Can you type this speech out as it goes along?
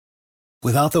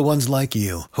Without the ones like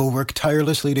you, who work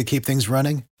tirelessly to keep things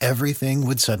running, everything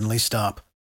would suddenly stop.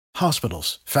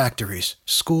 Hospitals, factories,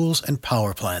 schools, and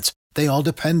power plants, they all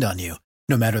depend on you.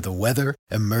 No matter the weather,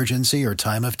 emergency, or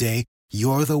time of day,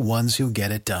 you're the ones who get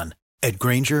it done. At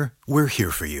Grainger, we're here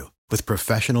for you with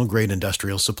professional-grade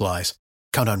industrial supplies.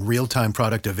 Count on real-time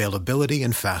product availability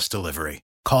and fast delivery.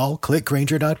 Call, click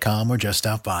Grainger.com, or just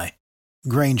stop by.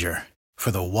 Grainger, for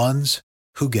the ones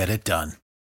who get it done.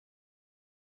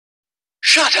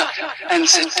 Shut up and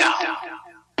sit down.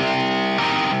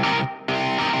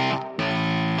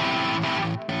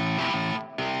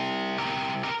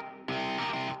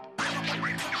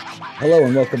 Hello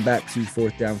and welcome back to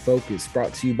Fourth Down Focus,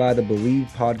 brought to you by the Believe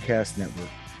Podcast Network.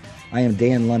 I am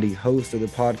Dan Lundy, host of the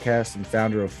podcast and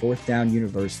founder of Fourth Down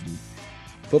University.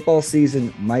 Football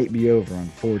season might be over,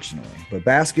 unfortunately, but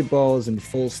basketball is in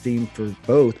full steam for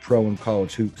both pro and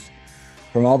college hoops.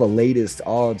 From all the latest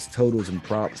odds, totals, and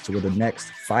props to where the next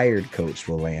fired coach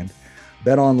will land,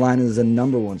 BetOnline is the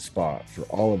number one spot for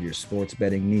all of your sports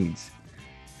betting needs.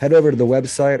 Head over to the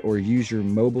website or use your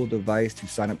mobile device to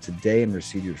sign up today and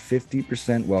receive your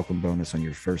 50% welcome bonus on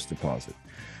your first deposit.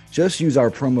 Just use our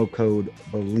promo code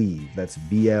BELIEVE, that's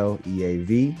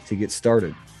BLEAV, to get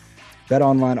started.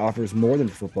 BetOnline offers more than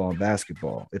football and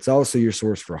basketball. It's also your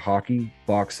source for hockey,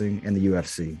 boxing, and the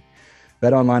UFC.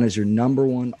 BetOnline is your number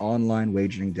one online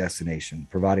wagering destination,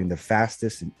 providing the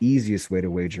fastest and easiest way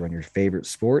to wager on your favorite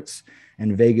sports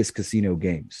and Vegas casino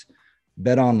games.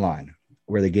 BetOnline,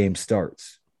 where the game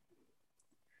starts.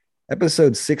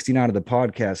 Episode 69 of the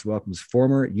podcast welcomes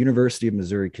former University of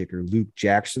Missouri kicker Luke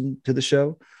Jackson to the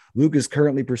show. Luke is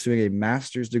currently pursuing a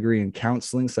master's degree in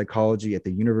counseling psychology at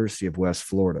the University of West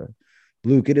Florida.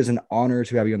 Luke, it is an honor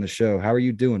to have you on the show. How are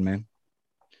you doing, man?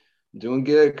 Doing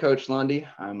good, Coach Lundy.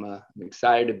 I'm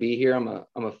excited to be here. I'm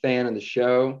a fan of the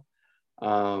show.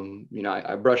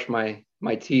 I brush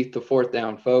my teeth to Fourth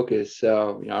Down Focus,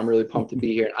 so I'm really pumped to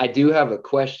be here. I do have a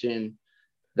question,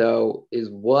 though. Is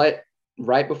what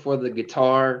right before the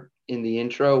guitar in the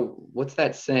intro? What's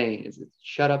that saying? Is it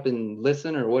 "shut up and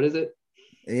listen" or what is it?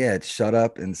 Yeah, it's "shut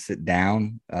up and sit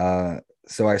down."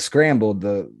 So I scrambled.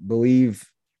 The Believe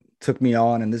took me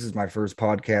on, and this is my first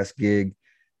podcast gig,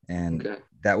 and Okay.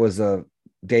 That was a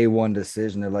day one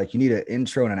decision. They're like, you need an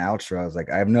intro and an outro. I was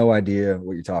like, I have no idea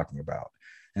what you're talking about.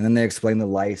 And then they explained the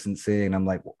licensing. And I'm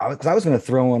like, because I was going to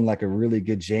throw in like a really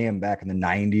good jam back in the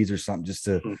 90s or something, just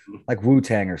to like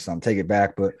Wu-Tang or something, take it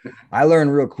back. But I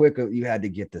learned real quick you had to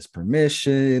get this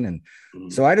permission. And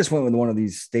so I just went with one of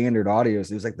these standard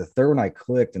audios. It was like the third one I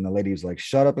clicked and the lady was like,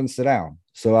 shut up and sit down.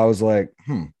 So I was like,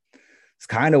 it's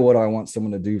kind of what I want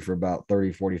someone to do for about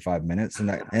 30, 45 minutes.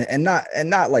 And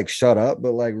not like shut up,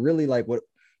 but like really like what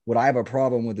I have a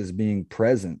problem with is being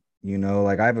present.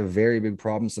 Like I have a very big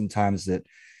problem sometimes that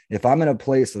if I'm in a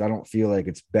place that I don't feel like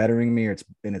it's bettering me or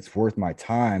it's worth my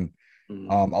time,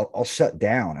 I'll shut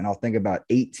down and I'll think about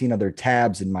 18 other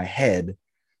tabs in my head.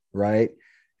 Right.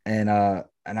 And I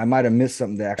might have missed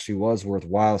something that actually was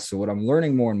worthwhile. So what I'm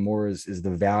learning more and more is the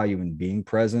value in being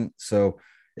present. So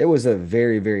it was a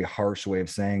very, very harsh way of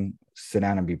saying sit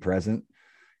down and be present,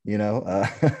 but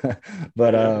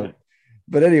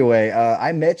anyway,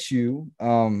 I met you.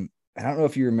 I don't know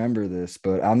if you remember this,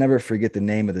 but I'll never forget the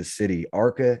name of the city,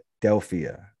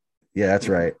 Arkadelphia. Yeah, that's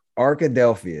right.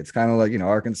 Arkadelphia. It's kind of like,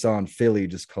 Arkansas and Philly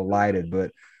just collided,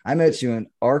 but I met you in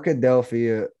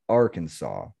Arkadelphia,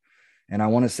 Arkansas. And I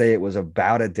want to say it was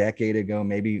about a decade ago,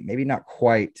 maybe not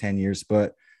quite 10 years,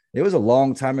 but it was a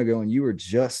long time ago. And you were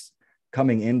just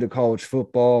coming into college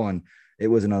football, and it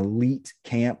was an elite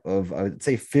camp of I'd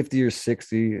say 50 or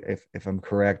 60, if I'm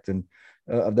correct, and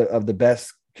of the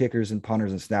best kickers and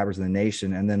punters and snappers in the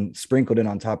nation. And then sprinkled in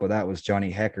on top of that was Johnny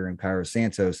Hecker and Cairo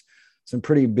Santos, some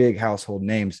pretty big household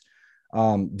names.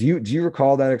 Do you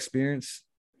recall that experience?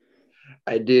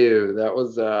 I do. That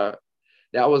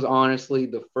was honestly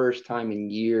the first time in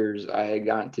years I had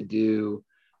gotten to do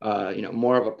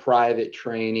more of a private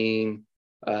training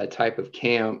type of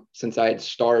camp, since I had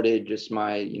started just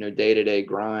my day-to-day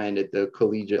grind at the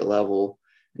collegiate level,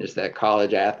 just that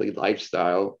college athlete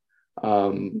lifestyle.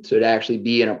 So to actually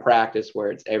be in a practice where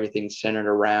it's everything centered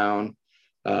around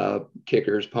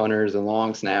kickers, punters, and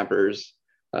long snappers,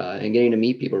 and getting to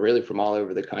meet people really from all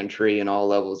over the country and all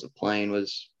levels of playing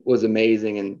was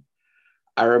amazing. And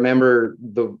I remember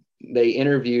they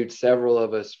interviewed several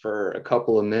of us for a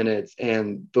couple of minutes,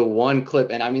 and the one clip,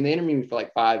 and I mean, they interviewed me for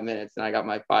like 5 minutes, and I got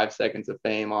my 5 seconds of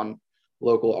fame on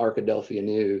local Arkadelphia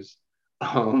news.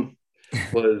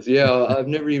 Was, I've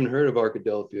never even heard of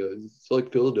Arkadelphia. It's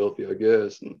like Philadelphia, I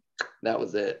guess. And that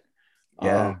was it.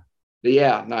 Yeah. But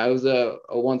yeah, no, it was a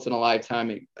once in a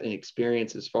lifetime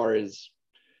experience as far as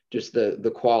just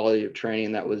the quality of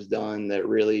training that was done that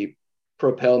really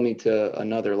propelled me to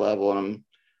another level. And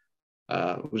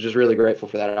I'm was just really grateful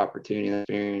for that opportunity and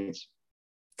experience.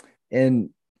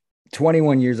 In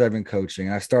 21 years I've been coaching.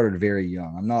 I started very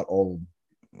young. I'm not old.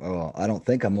 Well, I don't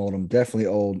think I'm old. I'm definitely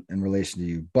old in relation to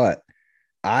you, but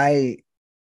I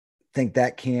think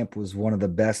that camp was one of the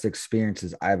best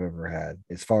experiences I've ever had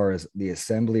as far as the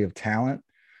assembly of talent,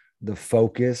 the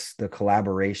focus, the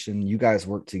collaboration. You guys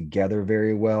work together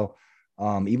very well.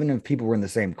 Even if people were in the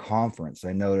same conference,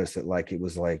 I noticed that like it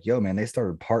was like, yo, man, they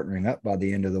started partnering up by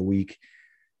the end of the week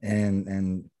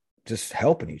and just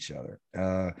helping each other.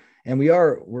 And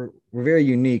we're very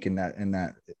unique in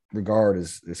that regard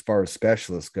as far as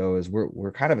specialists go, is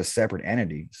we're kind of a separate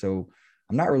entity. So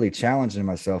I'm not really challenging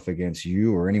myself against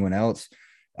you or anyone else.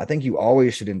 I think you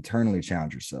always should internally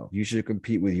challenge yourself. You should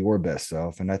compete with your best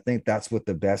self. And I think that's what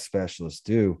the best specialists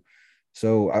do.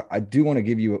 So I do want to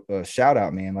give you a shout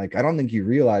out, man. Like, I don't think you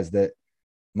realize that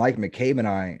Mike McCabe and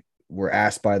I were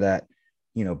asked by that,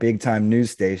 big time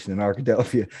news station in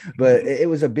Arkadelphia, but it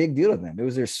was a big deal to them. It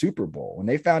was their Super Bowl. When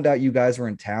they found out you guys were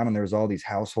in town and there was all these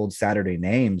household Saturday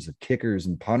names of kickers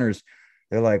and punters,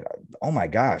 they're like, oh my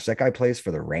gosh, that guy plays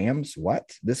for the Rams.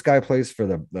 What? This guy plays for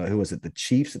who was it? The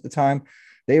Chiefs at the time.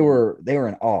 They were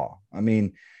in awe. I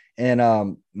mean,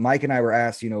 and Mike and I were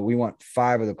asked, we want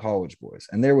 5 of the college boys,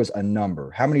 and there was a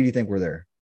number. How many do you think were there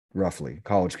roughly?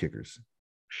 College kickers,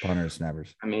 punters,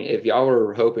 snappers. I mean, if y'all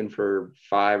were hoping for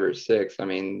 5 or 6, I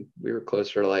mean, we were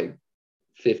closer to like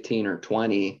 15 or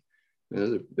 20.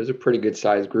 It was a pretty good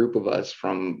sized group of us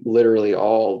from literally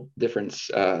all different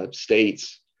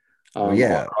states. All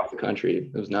across the country.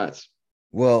 It was nuts.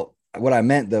 Well, what I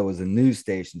meant though was the news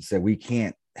station said we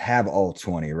can't have all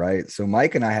 20, right? So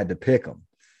Mike and I had to pick them,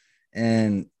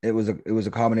 and it was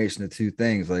a combination of two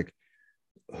things, like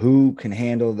who can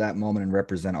handle that moment and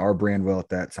represent our brand well at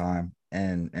that time,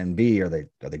 and B, are they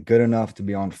good enough to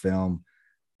be on film?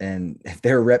 And if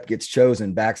their rep gets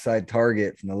chosen backside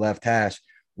target from the left hash,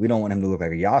 we don't want him to look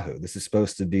like a Yahoo. This is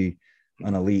supposed to be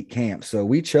an elite camp. So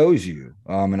we chose you.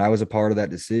 And I was a part of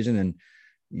that decision, and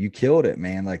you killed it,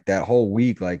 man. Like that whole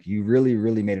week, like you really,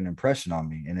 really made an impression on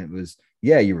me. And it was,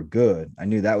 yeah, you were good. I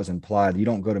knew that was implied. You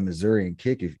don't go to Missouri and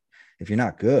kick if you're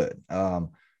not good.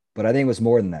 But I think it was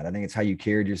more than that. I think it's how you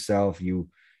carried yourself. You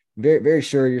very, very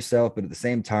sure of yourself, but at the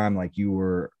same time, like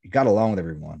you got along with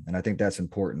everyone. And I think that's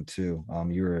important too.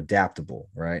 You were adaptable,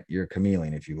 right? You're a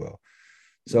chameleon, if you will.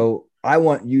 So I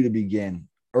want you to begin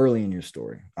early in your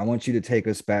story. I want you to take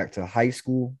us back to high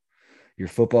school, your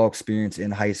football experience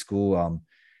in high school,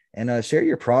 and share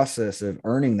your process of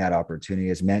earning that opportunity,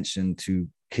 as mentioned, to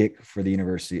kick for the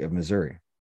University of Missouri.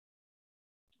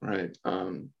 Right.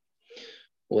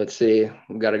 Let's see.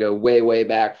 We've got to go way, way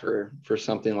back for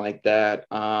something like that.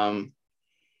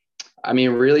 I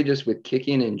mean, really just with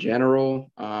kicking in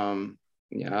general,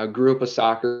 I grew up a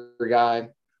soccer guy.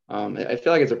 I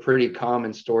feel like it's a pretty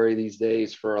common story these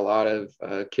days for a lot of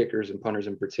kickers and punters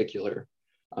in particular,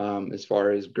 as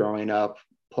far as growing up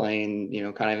playing,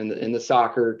 kind of in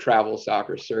the travel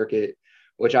soccer circuit,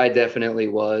 which I definitely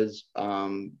was,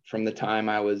 from the time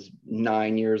I was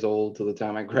 9 years old to the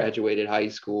time I graduated high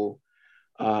school.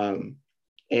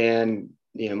 And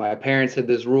my parents had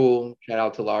this rule, shout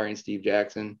out to Laurie and Steve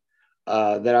Jackson,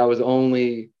 that I was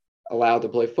only allowed to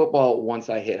play football once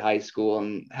I hit high school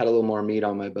and had a little more meat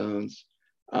on my bones,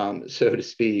 so to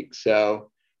speak.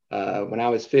 So when I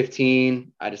was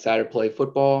 15, I decided to play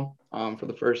football for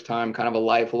the first time, kind of a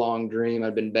lifelong dream.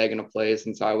 I'd been begging to play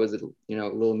since I was a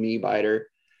little knee biter.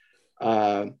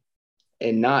 And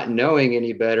not knowing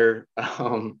any better,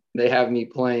 they have me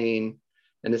playing,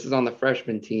 and this is on the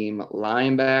freshman team,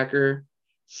 linebacker,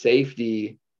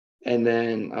 safety. And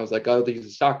then I was like, oh, he's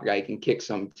a soccer guy. He can kick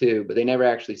some too. But they never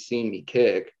actually seen me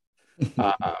kick.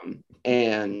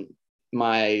 And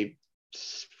my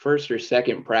first or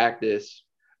second practice,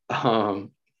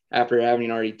 after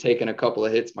having already taken a couple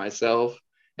of hits myself,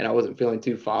 and I wasn't feeling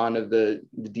too fond of the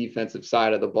defensive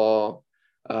side of the ball,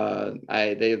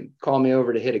 they called me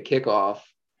over to hit a kickoff.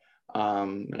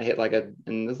 And I hit and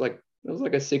it was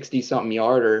like a 60-something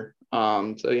yarder.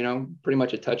 So, pretty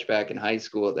much a touchback in high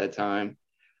school at that time.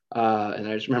 And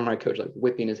I just remember my coach like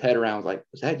whipping his head around, like,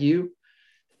 was that you?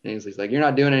 And he's like, you're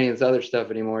not doing any of this other stuff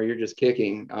anymore. You're just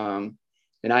kicking.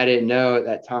 And I didn't know at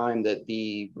that time that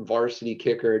the varsity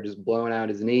kicker had just blown out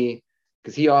his knee,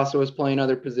 because he also was playing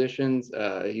other positions.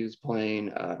 He was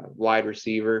playing wide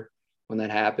receiver when that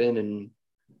happened. And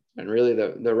really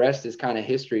the rest is kind of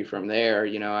history from there.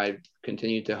 I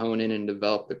continued to hone in and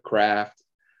develop the craft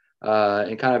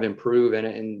and kind of improve in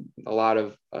it. And a lot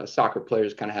of soccer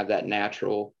players kind of have that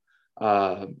natural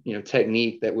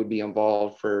technique that would be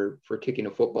involved for kicking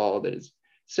a football that is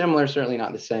similar, certainly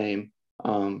not the same,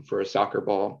 for a soccer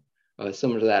ball,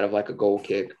 similar to that of like a goal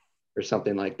kick or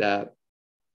something like that.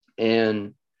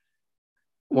 And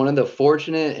one of the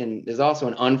fortunate and is also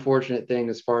an unfortunate thing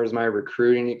as far as my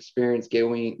recruiting experience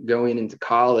going into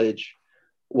college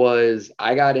was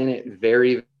I got in it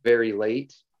very, very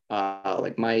late.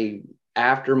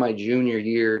 After my junior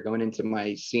year, going into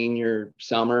my senior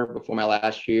summer before my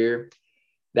last year,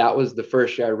 that was the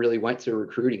first year I really went to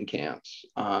recruiting camps.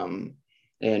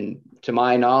 And to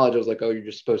my knowledge, I was like, oh, you're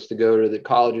just supposed to go to the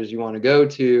colleges you want to go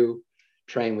to,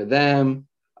 train with them,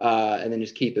 and then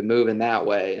just keep it moving that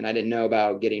way. And I didn't know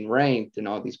about getting ranked and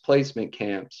all these placement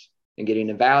camps and getting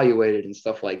evaluated and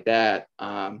stuff like that.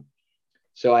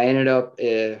 So I ended up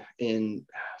in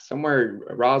somewhere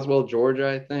Roswell, Georgia,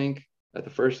 I think. The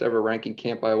first ever ranking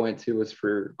camp I went to was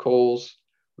for Coles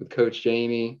with Coach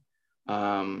Jamie.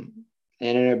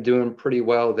 Ended up doing pretty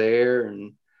well there.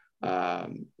 And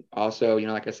also,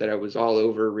 like I said, I was all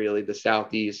over really the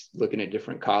Southeast looking at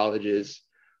different colleges.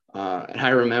 And I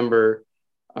remember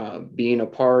being a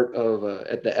part of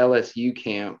at the LSU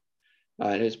camp.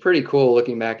 And it was pretty cool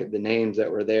looking back at the names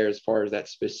that were there as far as that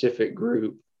specific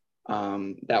group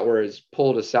that was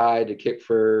pulled aside to kick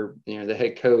for, the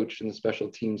head coach and the special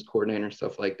teams coordinator,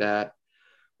 stuff like that,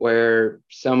 where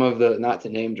some of the, not to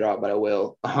name drop, but I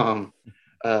will,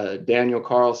 Daniel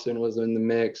Carlson was in the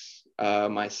mix,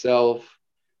 myself,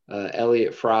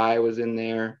 Elliott Fry was in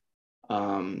there.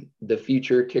 The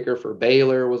future kicker for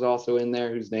Baylor was also in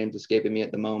there, whose name's escaping me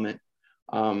at the moment.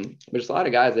 There's a lot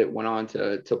of guys that went on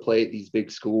to play at these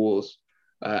big schools.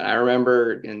 I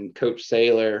remember, and Coach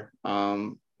Saylor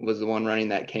was the one running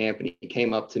that camp, and he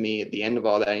came up to me at the end of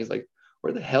all that. And he's like,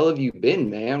 "Where the hell have you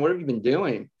been, man? What have you been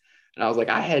doing?" And I was like,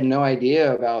 I had no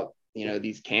idea about,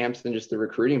 these camps and just the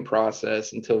recruiting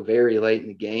process until very late in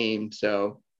the game.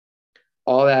 So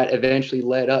all that eventually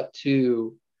led up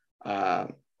to,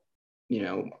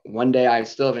 one day I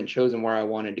still haven't chosen where I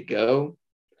wanted to go.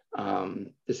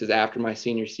 This is after my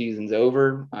senior season's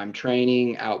over. I'm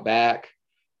training out back.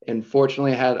 And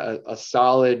fortunately, I had a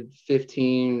solid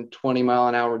 15, 20 mile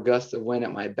an hour gust of wind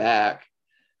at my back.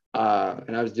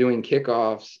 And I was doing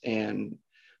kickoffs, and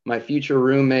my future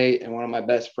roommate and one of my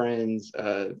best friends,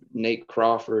 Nate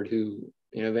Crawford, who,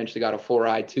 eventually got a full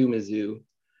ride to Mizzou,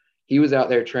 he was out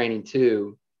there training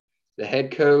too. The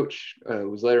head coach,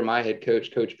 was later my head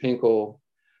coach, Coach Pinkle,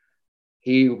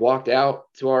 he walked out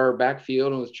to our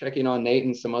backfield and was checking on Nate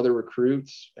and some other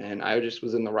recruits. And I just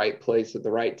was in the right place at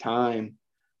the right time.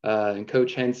 And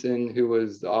Coach Henson, who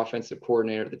was the offensive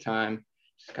coordinator at the time,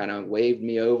 just kind of waved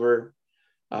me over.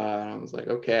 And I was like,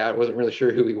 okay, I wasn't really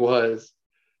sure who he was.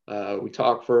 We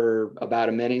talked for about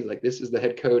a minute. He's like, "This is the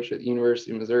head coach at the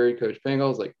University of Missouri, Coach Pingle." I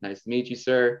was like, "Nice to meet you,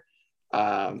 sir."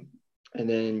 And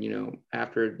then,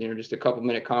 after, just a couple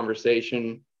minute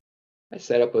conversation, I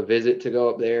set up a visit to go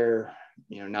up there,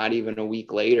 not even a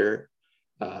week later.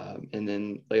 And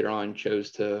then later on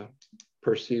chose to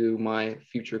pursue my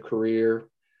future career,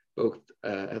 both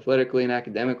athletically and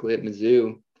academically at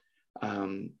Mizzou.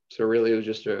 So really it was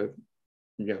just it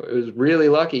was really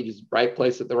lucky, just right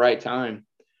place at the right time,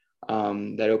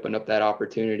 that opened up that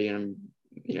opportunity. And,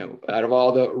 out of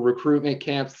all the recruitment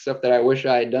camps, stuff that I wish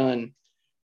I had done,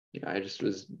 I just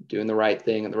was doing the right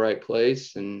thing at the right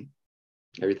place, and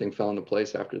everything fell into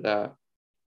place after that.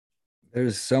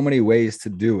 There's so many ways to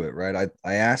do it, right?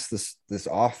 I asked this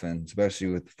often, especially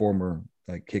with former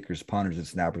like kickers, punters, and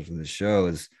snappers of the show,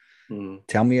 is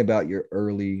tell me about your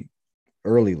early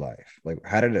life. Like,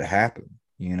 how did it happen?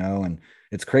 And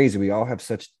it's crazy. We all have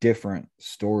such different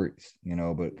stories,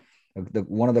 but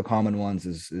one of the common ones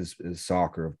is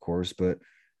soccer, of course, but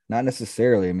not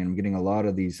necessarily. I mean, I'm getting a lot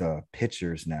of these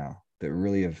pitchers now that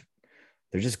really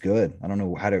they're just good. I don't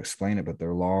know how to explain it, but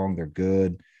they're long, they're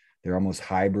good. They're almost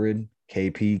hybrid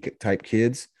KP type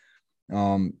kids,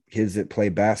 kids that play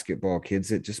basketball, kids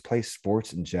that just play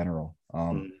sports in general.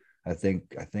 I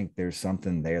think there's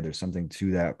something there. There's something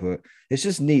to that, but it's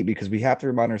just neat because we have to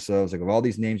remind ourselves, like, of all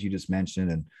these names you just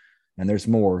mentioned, and there's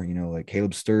more, like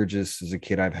Caleb Sturgis is a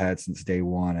kid I've had since day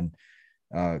one,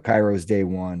 and Cairo's day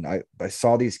one. I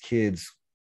saw these kids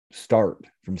start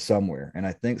from somewhere. And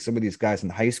I think some of these guys in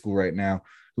high school right now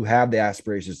who have the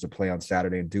aspirations to play on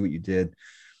Saturday and do what you did,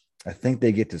 I think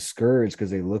they get discouraged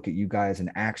because they look at you guys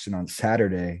in action on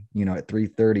Saturday, at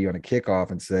 3:30 on a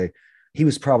kickoff and say, he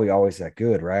was probably always that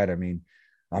good, right? I mean,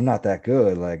 I'm not that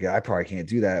good. Like, I probably can't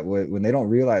do that. When they don't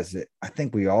realize it, I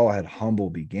think we all had humble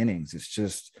beginnings. It's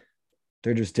just,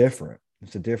 they're just different.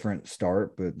 It's a different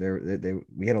start, but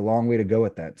we had a long way to go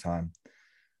at that time.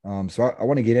 So I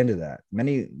want to get into that.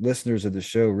 Many listeners of the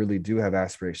show really do have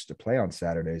aspirations to play on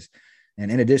Saturdays. And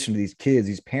in addition to these kids,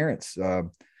 these parents are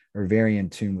very in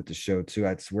tune with the show too.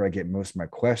 That's where I get most of my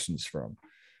questions from.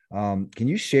 Can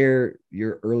you share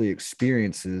your early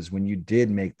experiences when you did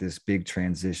make this big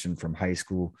transition from high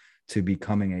school to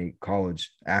becoming a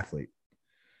college athlete?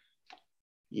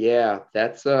 Yeah,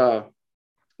 that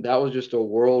was just a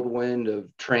whirlwind of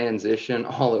transition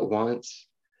all at once.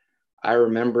 I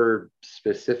remember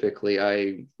specifically,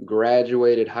 I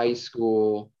graduated high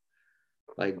school,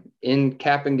 like in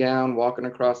cap and gown, walking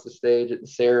across the stage at the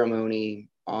ceremony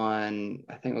on,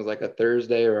 I think it was like a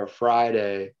Thursday or a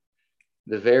Friday.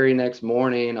 The very next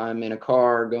morning, I'm in a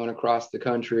car going across the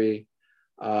country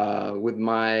with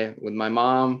my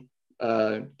mom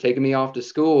taking me off to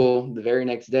school the very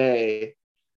next day.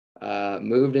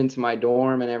 Moved into my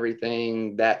dorm and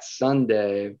everything that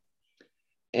Sunday,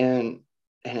 and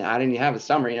I didn't have a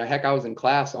summer. Heck, I was in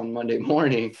class on Monday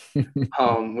morning,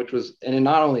 which was, and then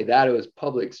not only that, it was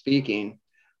public speaking.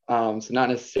 So not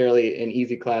necessarily an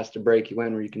easy class to break you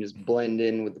in where you can just blend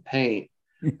in with the paint.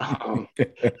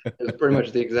 It was pretty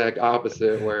much the exact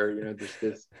opposite, where just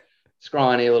this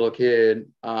scrawny little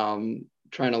kid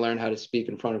trying to learn how to speak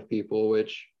in front of people,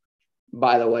 which,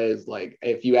 by the way, is like,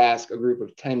 if you ask a group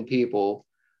of 10 people,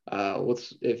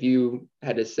 if you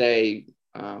had to say,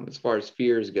 as far as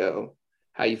fears go,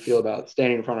 how you feel about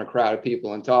standing in front of a crowd of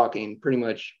people and talking, pretty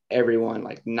much everyone,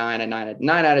 like 9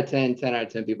 out of 10, 10 out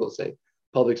of 10 people say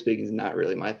public speaking is not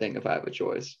really my thing if I have a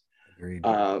choice. Agreed.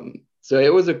 So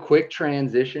it was a quick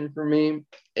transition for me.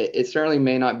 It certainly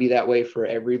may not be that way for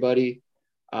everybody,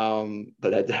 but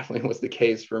that definitely was the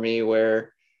case for me,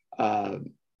 where I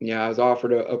was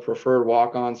offered a preferred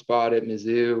walk-on spot at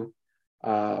Mizzou,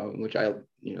 which I,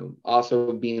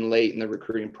 also being late in the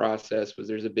recruiting process,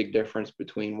 there's a big difference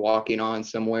between walking on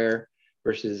somewhere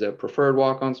versus a preferred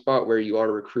walk-on spot where you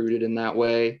are recruited in that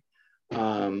way.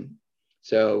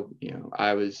 So,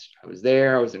 I was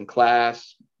there, I was in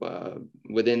class.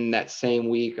 Within that same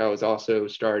week, I was also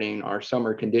starting our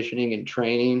summer conditioning and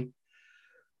training,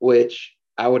 which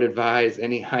I would advise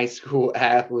any high school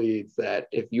athletes that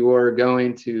if you're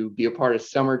going to be a part of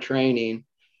summer training,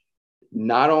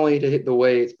 not only to hit the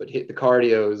weights, but hit the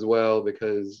cardio as well,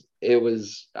 because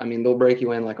they'll break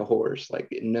you in like a horse, like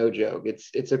no joke.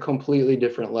 It's a completely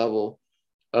different level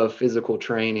of physical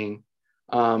training.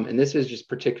 And this is just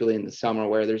particularly in the summer,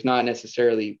 where there's not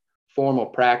necessarily formal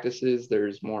practices.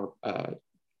 There's more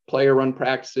player run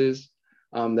practices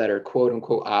that are quote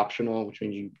unquote optional, which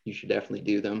means you should definitely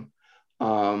do them.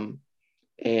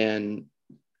 And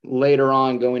later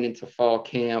on, going into fall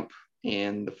camp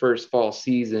and the first fall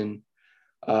season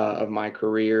of my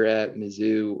career at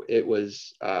Mizzou, it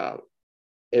was a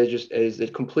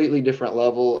completely different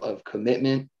level of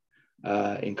commitment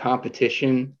and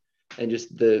competition, and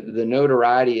just the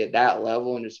notoriety at that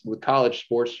level, and just with college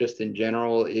sports just in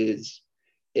general, is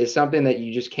something that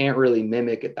you just can't really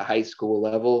mimic at the high school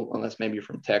level, unless maybe you're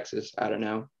from Texas. I don't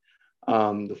know,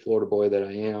 the Florida boy that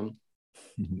I am.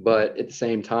 But at the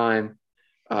same time,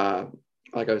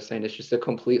 like I was saying, it's just a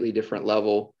completely different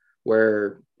level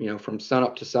where, from sun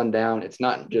up to sundown, it's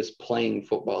not just playing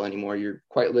football anymore. You're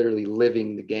quite literally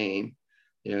living the game.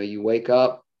 You wake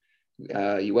up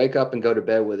and go to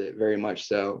bed with it, very much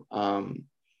so.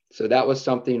 So that was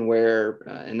something where,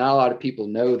 and not a lot of people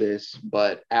know this,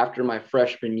 but after my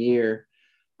freshman year,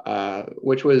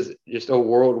 which was just a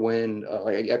whirlwind,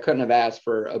 I couldn't have asked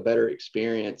for a better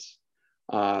experience.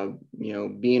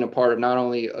 Being a part of not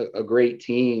only a great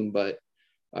team, but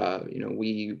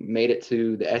we made it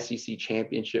to the SEC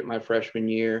championship my freshman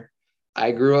year.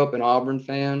 I grew up an Auburn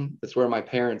fan. That's where my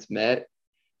parents met.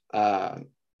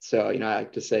 So, I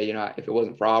like to say, if it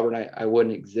wasn't for Auburn, I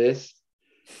wouldn't exist.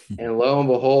 And lo and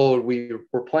behold, we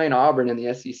were playing Auburn in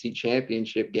the SEC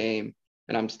championship game.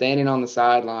 And I'm standing on the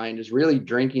sideline, just really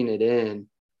drinking it in.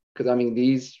 Because,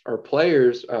 these are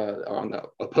players on the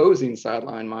opposing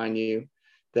sideline, mind you,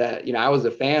 that, I was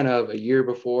a fan of a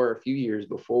few years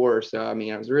before. So,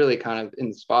 I was really kind of in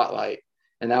the spotlight.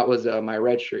 And that was my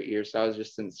redshirt year. So I was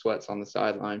just in sweats on the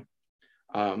sideline.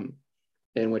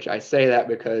 In which I say that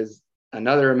because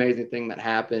another amazing thing that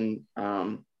happened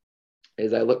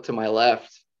is I looked to my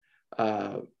left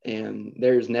and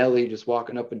there's Nelly just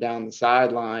walking up and down the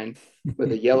sideline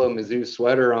with a yellow Mizzou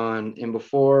sweater on. And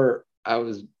before I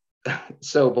was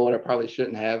so bold, I probably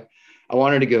shouldn't have. I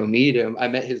wanted to go meet him. I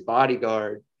met his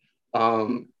bodyguard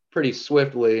pretty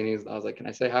swiftly. And I was like, "Can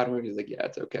I say hi to him?" He's like, "Yeah,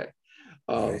 it's okay."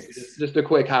 Nice. Just a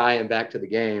quick hi and back to the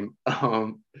game.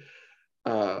 All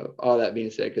that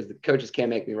being said, because the coaches can't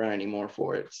make me run anymore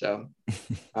for it. So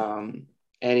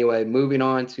anyway, moving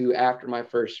on to after my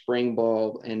first spring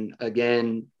ball, and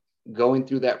again, going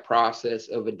through that process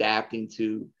of adapting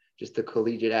to just the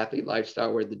collegiate athlete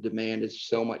lifestyle where the demand is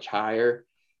so much higher,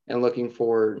 and looking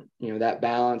for, that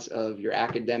balance of your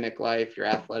academic life, your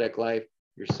athletic life,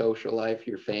 your social life,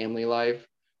 your family life.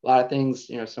 A lot of things,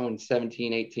 someone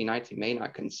 17, 18, 19 may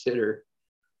not consider.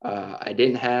 I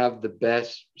didn't have the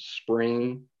best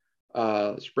spring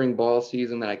ball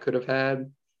season that I could have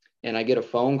had. And I get a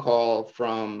phone call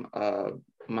from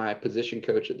my position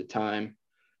coach at the time,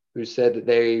 who said that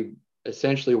they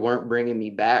essentially weren't bringing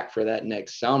me back for that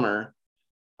next summer.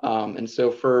 And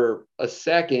so for a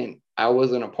second, I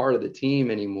wasn't a part of the team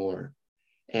anymore.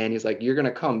 And he's like, "You're going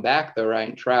to come back though, right?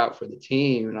 And try out for the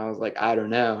team." And I was like, "I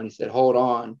don't know." And he said, "Hold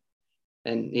on."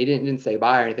 And he didn't say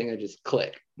bye or anything. I just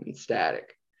click and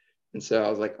static. And so I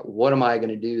was like, what am I going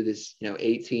to do? This,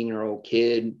 18-year-old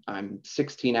kid, I'm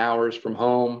 16 hours from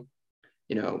home.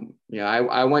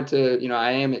 I went to,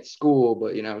 I am at school,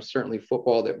 but, certainly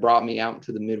football that brought me out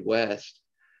into the Midwest.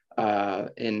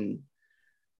 And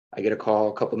I get a call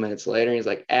a couple minutes later, and he's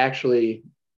like, "Actually,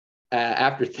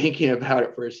 after thinking about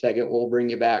it for a second, we'll bring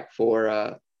you back for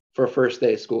a first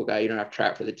day of school, guy. You don't have to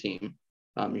try for the team.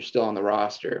 You're still on the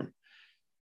roster."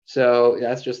 So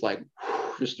that's just like,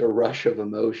 just a rush of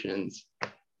emotions.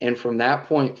 And from that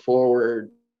point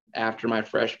forward, after my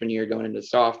freshman year, going into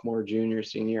sophomore, junior,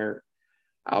 senior,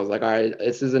 I was like, all right,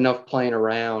 this is enough playing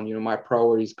around. My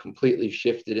priorities completely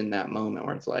shifted in that moment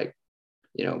where it's like,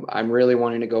 I'm really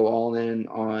wanting to go all in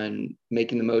on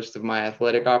making the most of my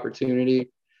athletic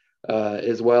opportunity,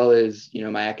 as well as,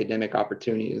 my academic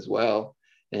opportunity as well.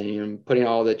 And, putting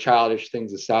all the childish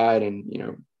things aside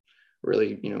and,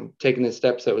 really, taking the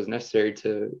steps that was necessary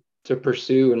to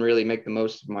pursue and really make the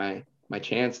most of my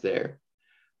chance there.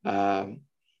 And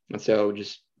so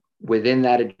just within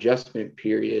that adjustment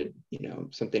period,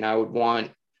 something I would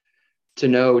want to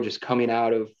know just coming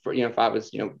out of, if I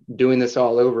was, doing this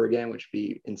all over again, which would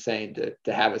be insane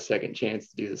to have a second chance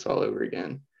to do this all over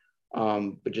again.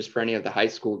 But just for any of the high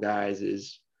school guys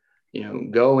is,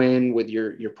 go in with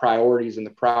your priorities in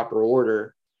the proper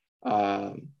order,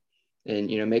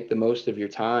 and, make the most of your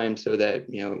time so that,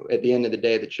 at the end of the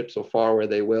day, the chips will fall where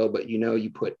they will, but, you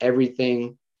put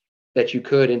everything that you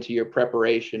could into your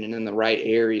preparation and in the right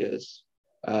areas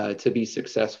to be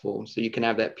successful. So you can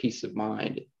have that peace of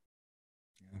mind.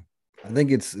 I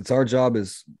think it's our job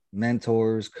as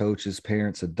mentors, coaches,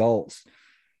 parents, adults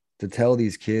to tell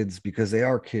these kids, because they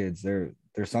are kids. They're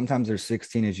sometimes they're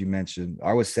 16, as you mentioned.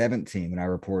 I was 17 when I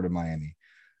reported Miami.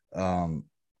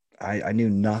 I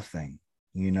knew nothing.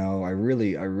 I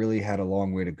really had a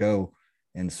long way to go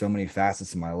in so many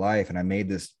facets of my life. And I made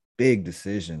this big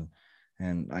decision,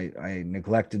 and I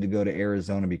neglected to go to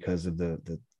Arizona because of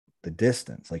the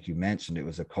distance. Like you mentioned, it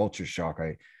was a culture shock.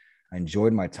 I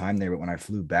enjoyed my time there, but when I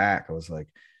flew back, I was like,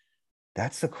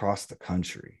 that's across the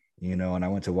country, and I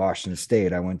went to Washington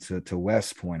State. I went to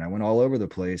West Point. I went all over the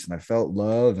place, and I felt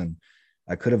love, and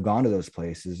I could have gone to those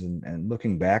places. And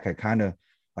looking back, I kind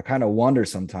of wonder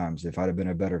sometimes if I'd have been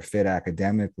a better fit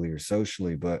academically or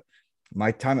socially, but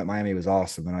my time at Miami was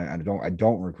awesome. And I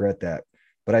don't regret that,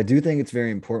 but I do think it's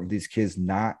very important for these kids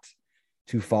not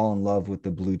to fall in love with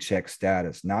the blue check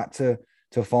status, not to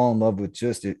fall in love with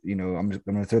just it. I'm going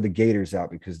to throw the Gators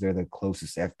out because they're the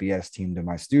closest FBS team to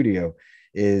my studio.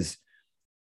 Is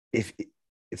if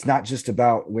it's not just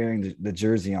about wearing the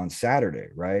jersey on Saturday,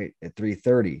 right? At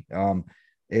 3:30,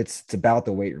 it's about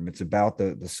the weight room. It's about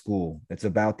the school. It's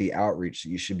about the outreach that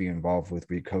you should be involved with,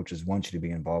 where your coaches want you to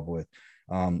be involved with.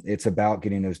 It's about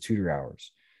getting those tutor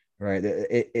hours, right?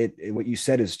 What you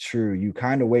said is true. You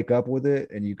kind of wake up with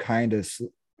it, and you kind of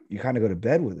go to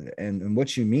bed with it. And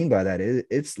what you mean by that is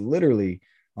it's literally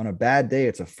on a bad day,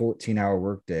 it's a 14-hour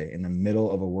workday in the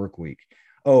middle of a work week.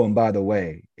 Oh, and by the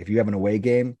way, if you have an away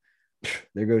game,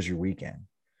 there goes your weekend.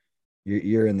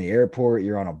 You're in the airport,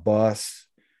 you're on a bus,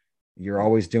 you're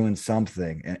always doing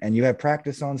something. And you have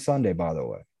practice on Sunday, by the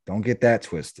way. Don't get that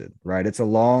twisted, right? It's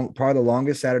probably the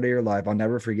longest Saturday of your life. I'll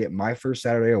never forget my first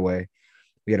Saturday away.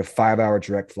 We had a 5-hour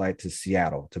direct flight to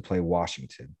Seattle to play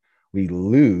Washington. We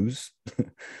lose.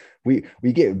 we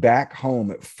get back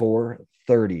home at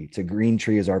 4:30 to Green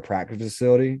Tree as our practice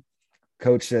facility.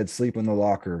 Coach said, sleep in the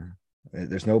locker.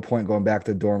 There's no point going back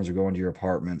to the dorms or going to your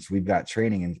apartments. We've got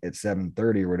training at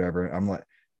 7:30 or whatever. I'm like,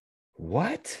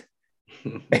 what?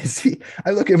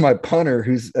 I look at my punter,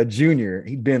 who's a junior.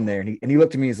 He'd been there, and he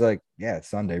looked at me. He's like, yeah, it's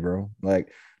Sunday, bro.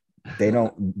 Like they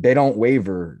don't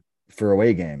waiver for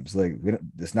away games. Like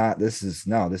this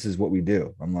is what we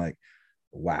do. I'm like,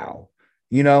 wow,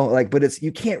 but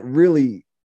you can't really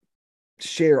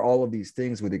share all of these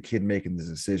things with a kid making this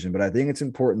decision. But I think it's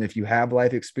important, if you have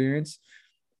life experience,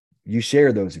 you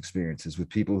share those experiences with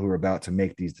people who are about to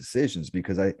make these decisions,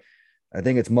 because I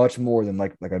think it's much more than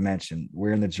like I mentioned,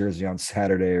 wearing the jersey on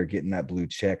Saturday or getting that blue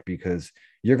check, because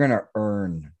you're going to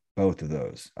earn both of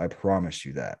those. I promise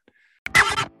you that.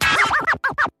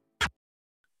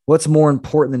 What's more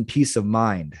important than peace of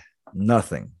mind?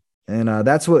 Nothing. And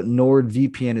that's what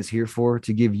NordVPN is here for,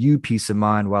 to give you peace of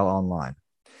mind while online.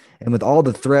 And with all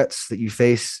the threats that you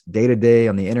face day to day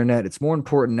on the internet, it's more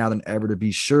important now than ever to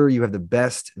be sure you have the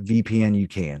best VPN you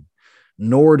can.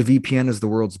 NordVPN is the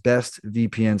world's best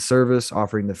VPN service,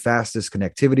 offering the fastest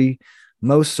connectivity,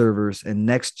 most servers, and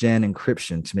next-gen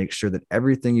encryption to make sure that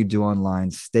everything you do online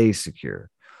stays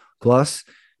secure. Plus,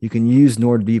 you can use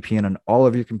NordVPN on all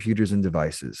of your computers and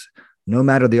devices, no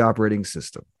matter the operating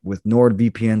system. With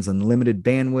NordVPN's unlimited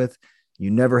bandwidth, you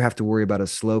never have to worry about a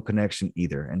slow connection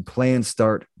either, and plans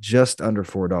start just under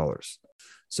 $4.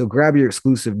 So grab your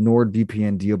exclusive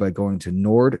NordVPN deal by going to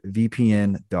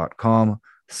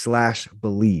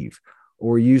nordvpn.com/believe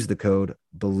or use the code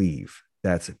BELIEVE.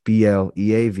 That's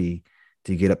BLEAV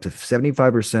to get up to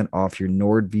 75% off your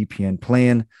NordVPN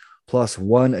plan, plus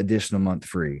 1 additional month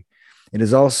free. It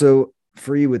is also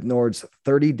free with Nord's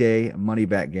 30-day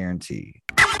money-back guarantee.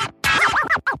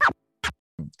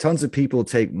 Tons of people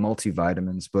take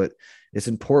multivitamins, but it's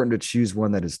important to choose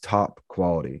one that is top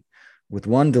quality. With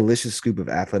 1 delicious scoop of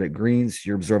Athletic Greens,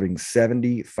 you're absorbing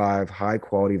 75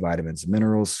 high-quality vitamins,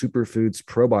 minerals, superfoods,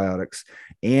 probiotics,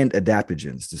 and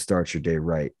adaptogens to start your day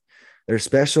right. Their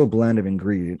special blend of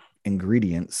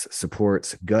ingredients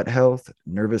supports gut health,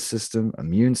 nervous system,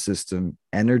 immune system,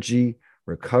 energy,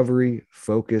 recovery,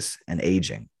 focus, and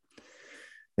aging.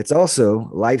 It's also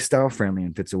lifestyle friendly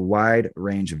and fits a wide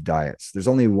range of diets. There's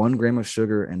only 1 gram of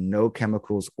sugar and no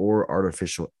chemicals or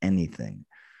artificial anything.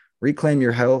 Reclaim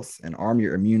your health and arm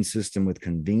your immune system with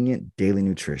convenient daily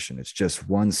nutrition. It's just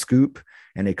 1 scoop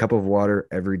and a cup of water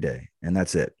every day, and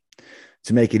that's it.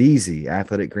 To make it easy,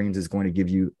 Athletic Greens is going to give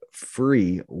you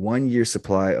free 1-year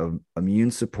supply of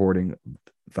immune-supporting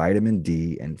vitamin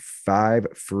D and 5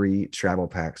 free travel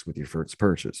packs with your first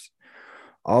purchase.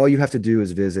 All you have to do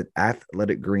is visit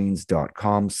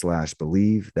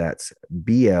athleticgreens.com/believe. That's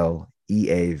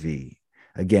BLEAV.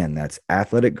 Again, that's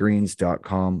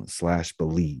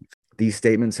athleticgreens.com/believe. These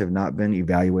statements have not been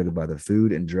evaluated by the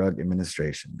Food and Drug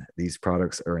Administration. These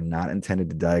products are not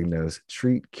intended to diagnose,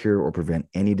 treat, cure, or prevent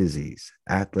any disease.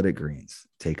 Athletic Greens.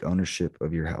 Take ownership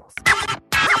of your health.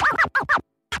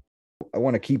 I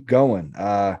want to keep going.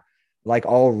 Like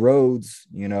all roads,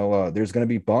 there's going to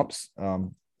be bumps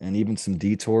and even some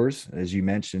detours. As you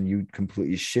mentioned, you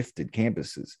completely shifted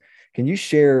campuses. Can you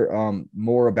share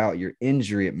more about your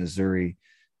injury at Missouri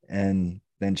and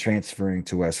then transferring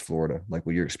to West Florida, like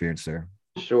what your experience there?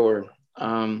 Sure.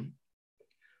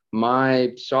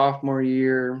 My sophomore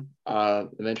year,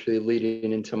 eventually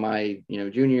leading into my,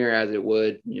 junior year, as it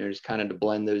would, just kind of to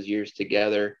blend those years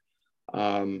together.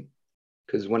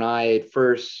 Because when I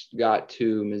first got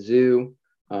to Mizzou,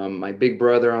 my big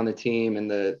brother on the team and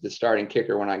the starting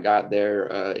kicker when I got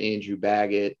there, Andrew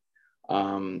Baggett,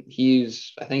 I think he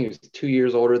was 2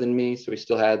 years older than me, so he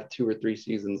still had 2 or 3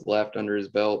 seasons left under his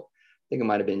belt. I think it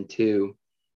might have been 2.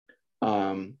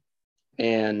 And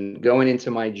going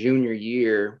into my junior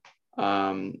year,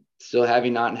 still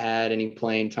having not had any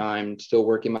playing time, still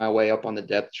working my way up on the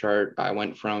depth chart. I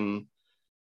went from,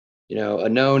 a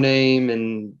no name,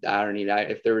 and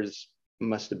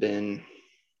must have been,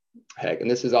 heck, and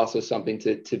this is also something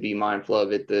to be mindful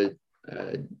of at the,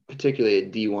 particularly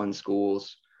at D1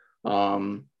 schools,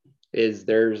 is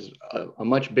there's a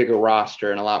much bigger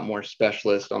roster and a lot more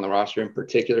specialists on the roster in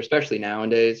particular, especially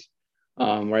nowadays,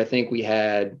 where I think we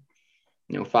had,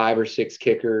 5 or 6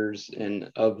 kickers,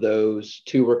 and of those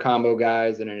 2 were combo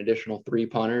guys and an additional 3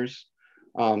 punters.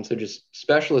 So just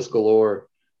specialist galore.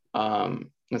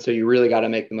 And so you really got to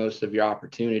make the most of your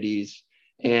opportunities.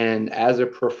 And as a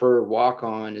preferred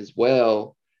walk-on as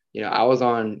well, I was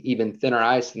on even thinner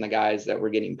ice than the guys that were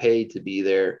getting paid to be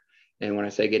there. And when I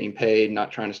say getting paid,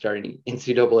 not trying to start any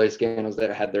NCAA scandals,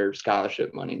 that had their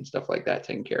scholarship money and stuff like that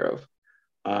taken care of.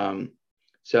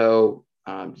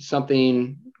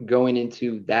 Something going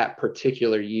into that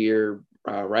particular year,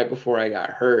 right before I got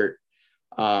hurt,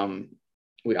 I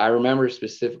remember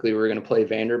specifically we were going to play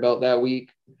Vanderbilt that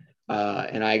week.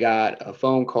 And I got a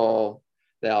phone call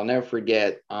that I'll never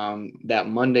forget, that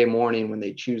Monday morning when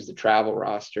they choose the travel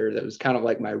roster. That was kind of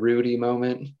like my Rudy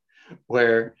moment,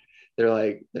 where they're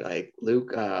like,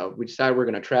 Luke, we decided we're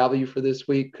going to travel you for this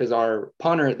week, because our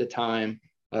punter at the time,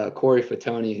 Corey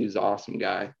Fatoni, who's an awesome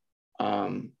guy,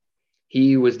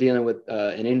 he was dealing with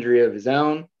an injury of his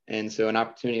own, And so an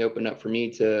opportunity opened up for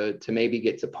me to maybe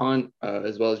get to punt,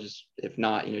 as well as just, if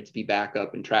not, to be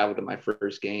backup and travel to my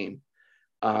first game.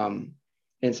 And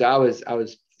so I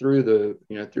was through the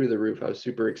roof. I was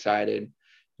super excited.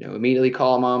 Immediately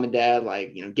call mom and dad,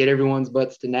 like, get everyone's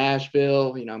butts to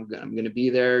Nashville. I'm going to be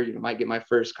there. Might get my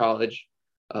first college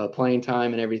playing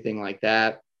time and everything like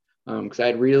that. Because I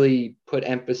had really put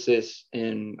emphasis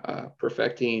in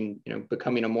perfecting,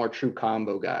 becoming a more true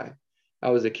combo guy. I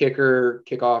was a kicker,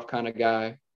 kickoff kind of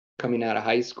guy coming out of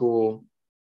high school,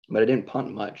 but I didn't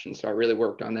punt much. And so I really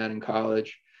worked on that in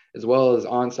college, as well as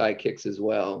onside kicks as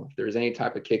well. If there was any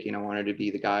type of kicking, I wanted to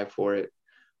be the guy for it.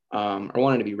 I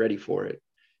wanted to be ready for it.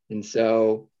 And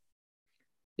so,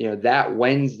 that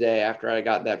Wednesday after I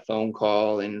got that phone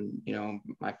call and,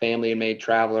 my family had made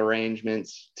travel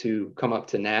arrangements to come up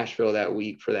to Nashville that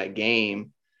week for that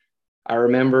game, I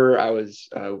remember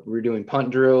we were doing punt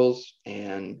drills,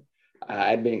 and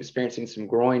I'd been experiencing some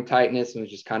groin tightness and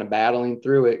was just kind of battling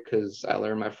through it because I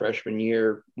learned my freshman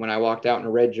year when I walked out in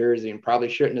a red jersey and probably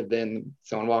shouldn't have been.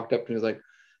 Someone walked up and was like,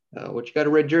 what you got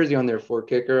a red jersey on there for,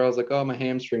 kicker? I was like, oh, my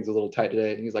hamstring's a little tight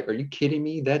today. And he's like, are you kidding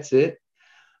me? That's it?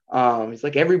 He's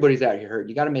like, everybody's out here hurt.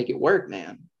 You got to make it work,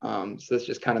 man. So that's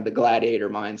just kind of the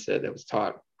gladiator mindset that was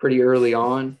taught pretty early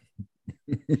on.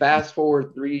 Fast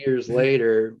forward 3 years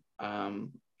later, I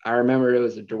remember it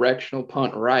was a directional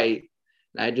punt right.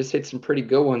 And I just hit some pretty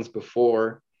good ones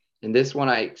before. And this one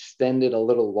I extended a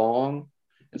little long.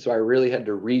 And so I really had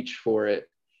to reach for it.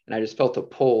 And I just felt a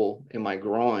pull in my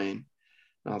groin.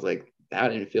 And I was like, that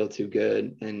didn't feel too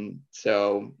good. And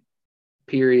so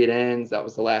period ends. That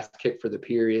was the last kick for the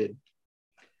period.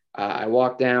 I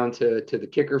walked down to the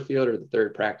kicker field, or the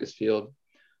third practice field.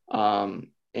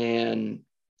 And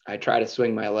I try to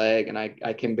swing my leg, and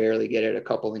I can barely get it a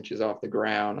couple inches off the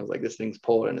ground. I was like, this thing's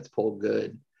pulled, and it's pulled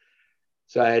good.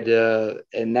 So I had to,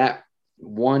 in that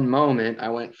one moment, I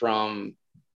went from,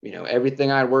 everything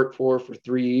I'd worked for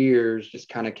 3 years just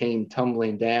kind of came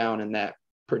tumbling down in that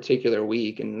particular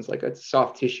week. And it's like a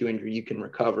soft tissue injury you can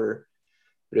recover,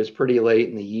 but it was pretty late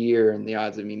in the year, and the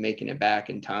odds of me making it back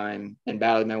in time and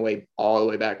battling my way all the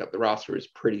way back up the roster was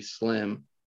pretty slim.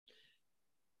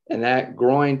 And that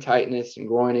groin tightness and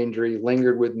groin injury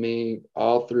lingered with me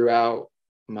all throughout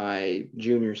my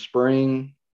junior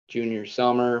spring, junior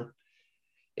summer,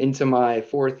 into my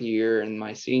fourth year and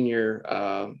my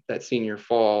that senior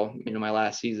fall, my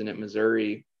last season at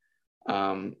Missouri.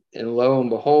 And lo and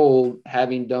behold,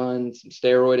 having done some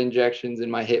steroid injections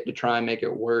in my hip to try and make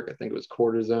it work, I think it was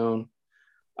cortisone.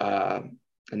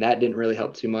 And that didn't really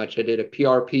help too much. I did a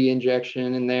PRP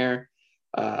injection in there.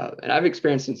 And I've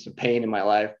experienced some pain in my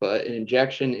life, but an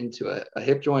injection into a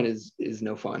hip joint is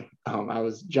no fun. I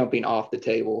was jumping off the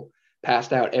table,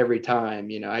 passed out every time.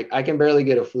 I can barely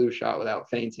get a flu shot without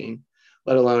fainting,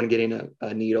 let alone getting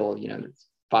a needle, that's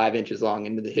 5 inches long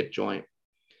into the hip joint.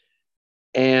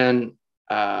 And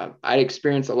I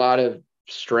experienced a lot of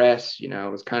stress,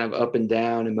 it was kind of up and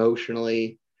down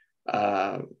emotionally,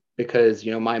 because,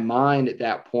 my mind at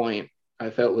that point, I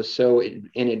felt was so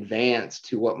in advance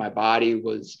to what my body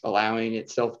was allowing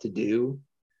itself to do.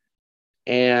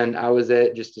 And I was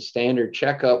at just a standard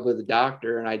checkup with the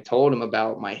doctor, and I told him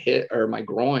about my hip or my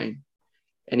groin,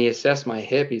 and he assessed my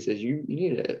hip. He says, you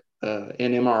need an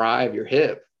MRI of your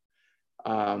hip.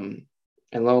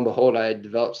 And lo and behold, I had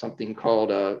developed something called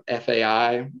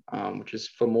FAI, which is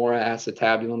femoral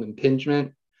acetabulum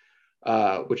impingement,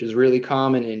 which is really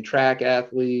common in track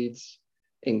athletes,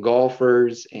 in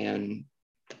golfers, and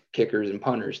kickers and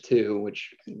punters too,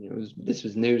 which this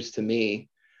was news to me.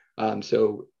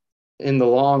 So in the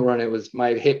long run, it was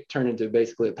my hip turned into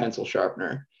basically a pencil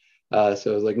sharpener.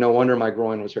 So it was like, no wonder my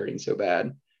groin was hurting so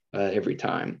bad every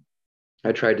time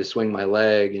I tried to swing my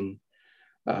leg. And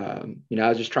I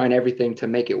was just trying everything to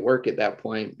make it work at that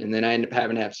point. And then I ended up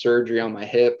having to have surgery on my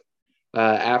hip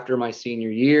after my senior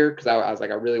year, because I was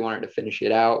like, I really wanted to finish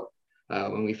it out.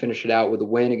 When we finished it out with a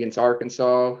win against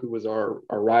Arkansas, who was our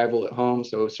rival at home.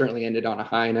 So it certainly ended on a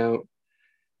high note.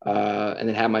 And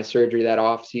then had my surgery that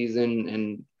off season,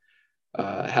 and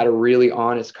had a really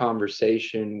honest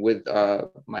conversation with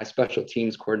my special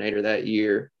teams coordinator that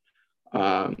year.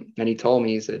 And he told me,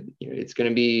 he said, it's going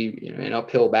to be an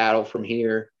uphill battle from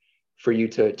here for you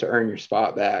to earn your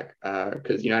spot back.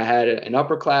 Because, I had an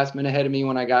upperclassman ahead of me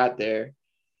when I got there.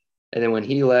 And then when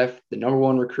he left, the number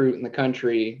one recruit in the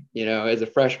country, as a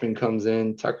freshman comes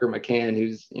in, Tucker McCann,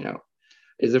 who's,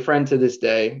 is a friend to this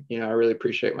day. I really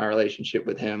appreciate my relationship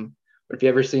with him. But if you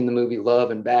ever seen the movie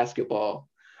Love and Basketball,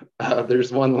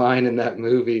 there's one line in that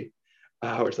movie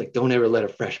where it's like, don't ever let a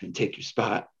freshman take your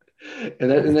spot.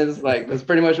 And that's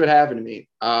pretty much what happened to me.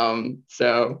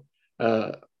 So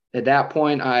at that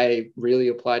point, I really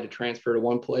applied to transfer to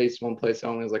one place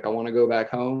only. I was like, I want to go back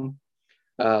home.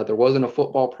 There wasn't a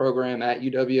football program at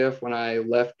UWF when I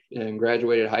left and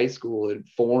graduated high school. It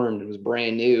formed, it was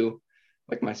brand new,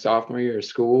 like my sophomore year of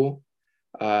school.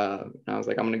 And I was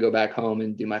like, I'm going to go back home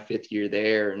and do my 5th year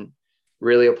there and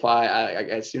really apply.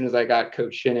 As soon as I got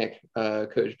Coach Shinnick,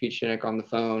 Coach Pete Shinnick on the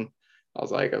phone, I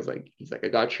was like, he's like, I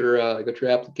got your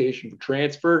application for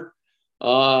transfer.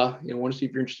 Want to see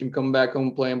if you're interested in coming back home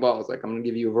and playing ball. I was like, I'm going to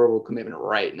give you a verbal commitment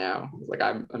right now. I was like,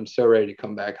 I'm so ready to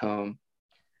come back home.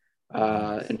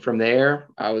 And from there,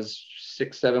 I was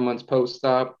 6-7 months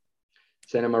post-op,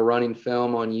 sent him a running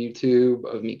film on YouTube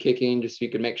of me kicking just so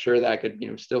you could make sure that I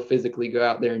could, still physically go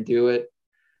out there and do it.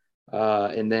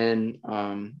 And then,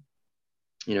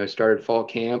 started fall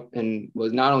camp and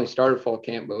was not only started fall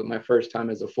camp, but my first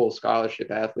time as a full scholarship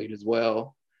athlete as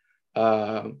well.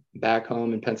 Back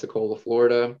home in Pensacola,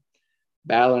 Florida,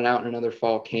 battling out in another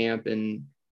fall camp. And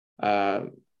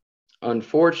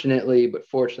unfortunately, but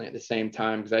fortunately at the same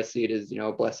time, because I see it as,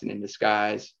 a blessing in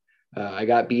disguise, I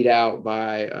got beat out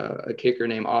by a kicker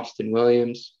named Austin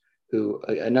Williams, who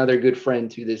another good friend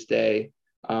to this day,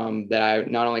 that I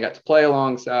not only got to play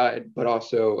alongside, but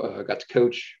also got to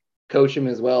coach him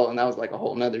as well. And that was like a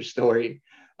whole nother story.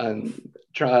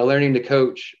 Learning to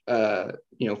coach,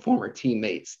 former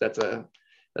teammates. That's a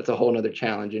whole nother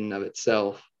challenge in and of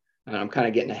itself. And I'm kind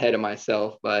of getting ahead of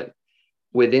myself, but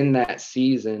within that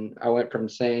season, I went from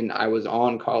saying I was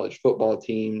on college football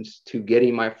teams to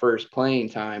getting my first playing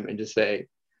time and to say,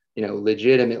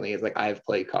 legitimately, it's like I've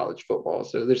played college football.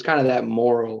 So there's kind of that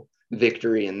moral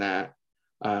victory in that.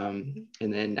 And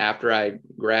then after I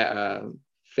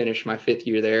finished my 5th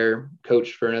year there,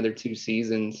 coached for another 2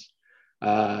 seasons,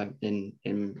 in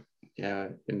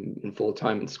full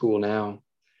time in school now.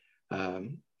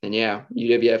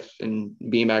 UWF and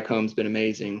being back home has been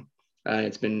amazing.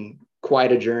 It's been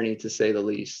quite a journey to say the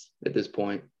least at this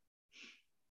point.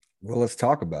 Well, let's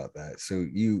talk about that. So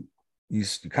you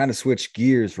kind of switched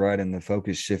gears, right? And the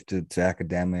focus shifted to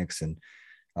academics, and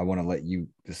I want to let you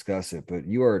discuss it, but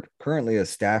you are currently a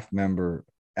staff member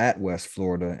at West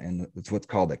Florida, and it's what's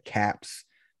called the CAPS.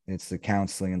 It's the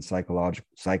Counseling and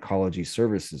Psychology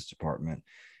Services Department.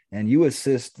 And you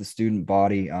assist the student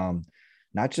body,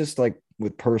 not just like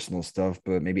with personal stuff,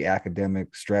 but maybe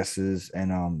academic stresses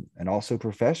and also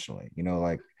professionally,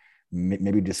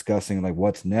 maybe discussing like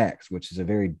what's next, which is a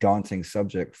very daunting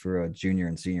subject for a junior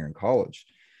and senior in college.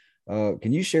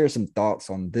 Can you share some thoughts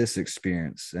on this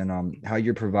experience and how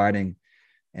you're providing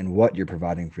and what you're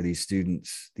providing for these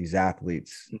students, these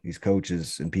athletes, these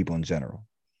coaches, and people in general?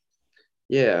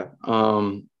 Yeah.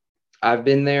 I've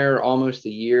been there almost a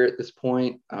year at this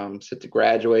point. Set to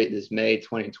graduate this May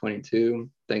 2022.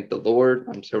 Thank the Lord.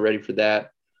 I'm so ready for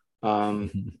that.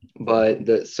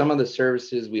 But some of the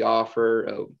services we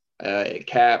offer at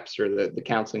CAPS or the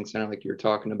counseling center, like you were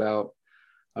talking about,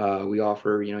 we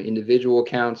offer, individual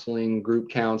counseling, group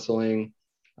counseling,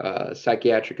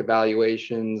 psychiatric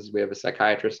evaluations. We have a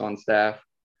psychiatrist on staff.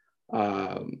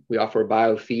 We offer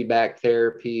biofeedback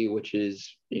therapy, which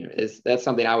is, that's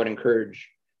something I would encourage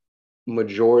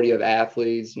majority of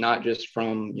athletes, not just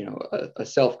from, a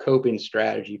self-coping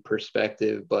strategy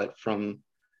perspective, but from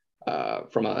a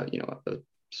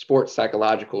sports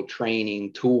psychological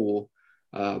training tool.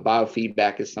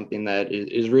 Biofeedback is something that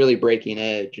is really breaking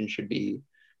edge and should be,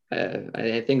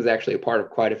 I think is actually a part of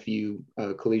quite a few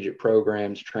collegiate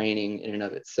programs training in and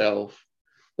of itself.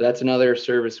 But that's another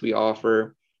service we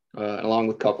offer, along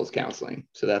with couples counseling.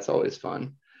 So that's always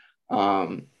fun.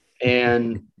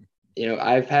 And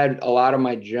I've had a lot of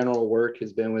my general work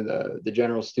has been with the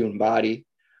general student body,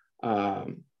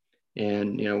 and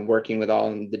working with all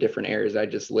the different areas I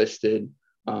just listed.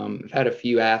 I've had a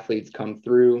few athletes come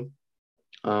through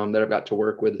that I've got to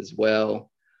work with as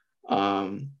well,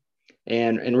 and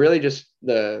really just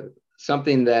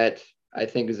something that I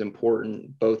think is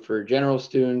important both for general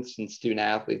students and student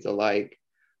athletes alike,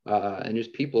 and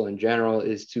just people in general,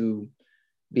 is to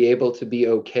be able to be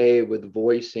okay with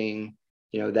voicing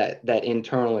that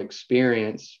internal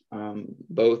experience,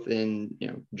 both in,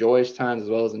 joyous times as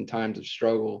well as in times of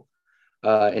struggle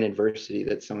and adversity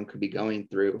that someone could be going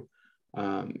through.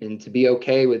 And to be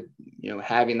okay with,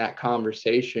 having that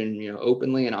conversation,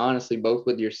 openly and honestly, both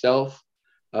with yourself,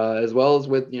 as well as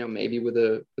with, maybe with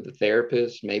a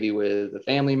therapist, maybe with a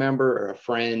family member or a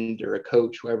friend or a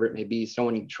coach, whoever it may be,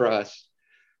 someone you trust,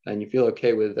 and you feel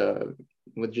okay with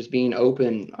just being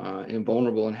open and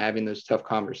vulnerable and having those tough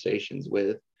conversations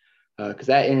with, because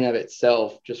that in and of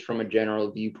itself, just from a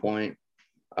general viewpoint,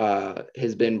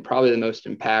 has been probably the most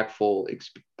impactful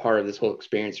part of this whole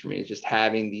experience for me, is just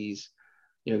having these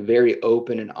very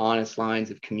open and honest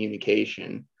lines of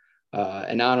communication.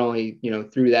 And not only,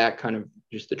 through that kind of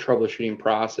just the troubleshooting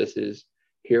processes,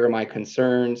 here are my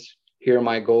concerns, here are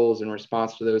my goals in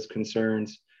response to those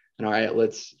concerns. And all right,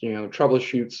 let's,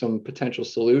 troubleshoot some potential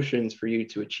solutions for you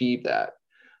to achieve that.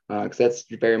 Because that's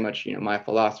very much, my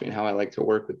philosophy and how I like to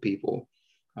work with people.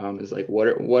 Is like,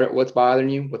 what's bothering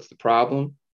you? What's the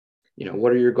problem?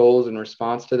 What are your goals in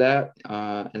response to that?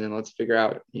 And then let's figure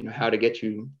out, how to get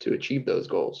you to achieve those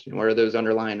goals. What are those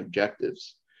underlying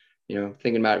objectives?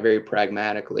 Thinking about it very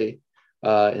pragmatically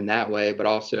in that way, but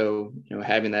also,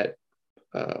 having that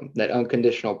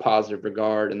unconditional positive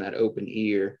regard and that open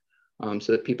ear,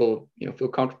 so that people, feel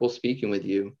comfortable speaking with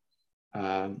you,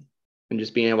 and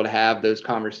just being able to have those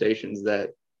conversations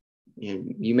that,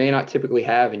 you may not typically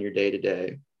have in your day to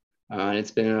day. And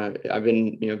I've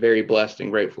been, very blessed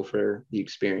and grateful for the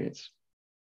experience.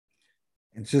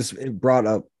 It brought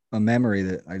up a memory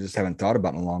that I just haven't thought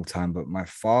about in a long time, but my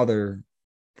father,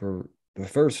 for the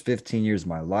first 15 years of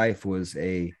my life, was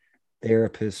a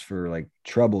therapist for like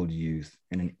troubled youth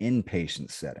in an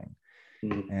inpatient setting.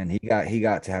 Mm-hmm. And he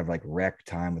got to have like rec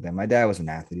time with them. My dad was an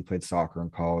athlete. He played soccer in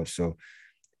college. So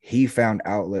he found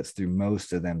outlets through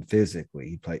most of them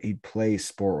physically. He'd play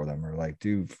sport with them or like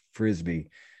do Frisbee,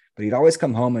 but he'd always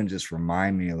come home and just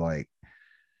remind me like,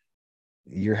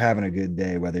 you're having a good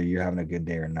day, whether you're having a good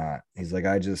day or not. He's like,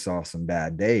 I just saw some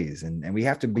bad days. And we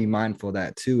have to be mindful of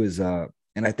that too,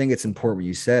 and I think it's important what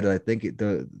you said. I think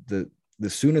the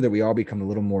sooner that we all become a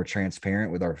little more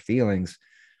transparent with our feelings,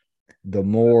 the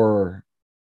more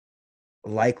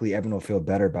likely everyone will feel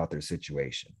better about their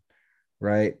situation.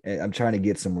 Right. I'm trying to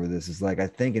get somewhere. This is like, I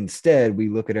think instead we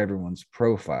look at everyone's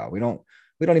profile. We don't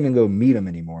even go meet them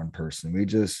anymore in person. I'm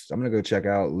going to go check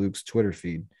out Luke's Twitter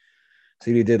feed.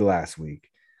 See what he did last week.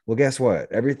 Well, guess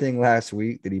what? Everything last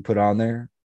week that he put on there,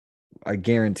 I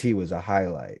guarantee was a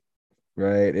highlight,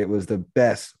 right? It was the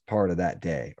best part of that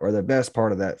day or the best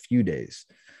part of that few days.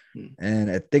 And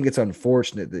I think it's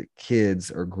unfortunate that kids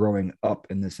are growing up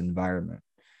in this environment,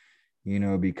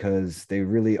 because they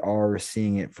really are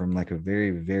seeing it from like a very,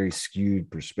 very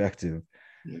skewed perspective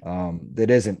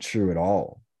that isn't true at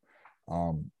all.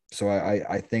 So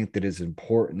I think that it's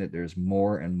important that there's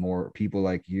more and more people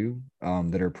like you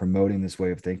that are promoting this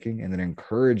way of thinking and then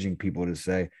encouraging people to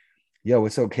say, yo,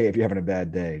 it's okay if you're having a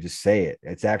bad day. Just say it.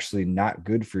 It's actually not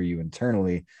good for you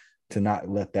internally to not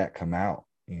let that come out.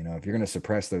 If you're going to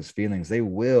suppress those feelings, they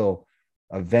will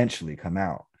eventually come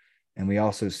out. And we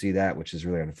also see that, which is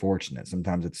really unfortunate.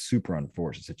 Sometimes it's super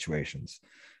unfortunate situations.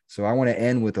 So I want to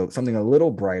end with something a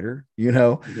little brighter, but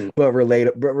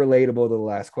relatable to the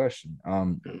last question.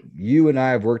 You and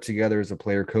I have worked together as a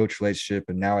player-coach relationship,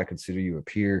 and now I consider you a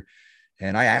peer.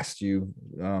 And I asked you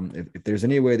if there's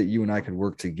any way that you and I could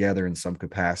work together in some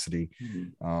capacity.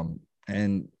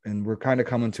 And we're kind of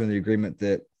coming to the agreement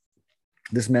that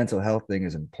this mental health thing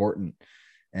is important.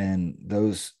 And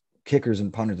those kickers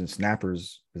and punters and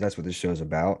snappers, because that's what this show is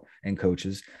about, and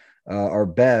coaches, are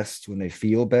best when they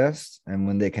feel best and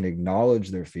when they can acknowledge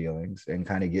their feelings and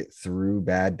kind of get through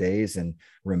bad days and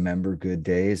remember good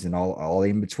days and all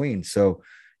in between. So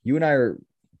you and I are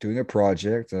doing a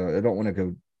project. I don't want to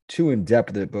go too in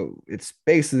depth with it, but it's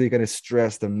basically going to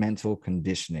stress the mental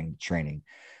conditioning training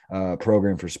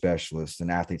program for specialists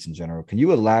and athletes in general. Can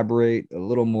you elaborate a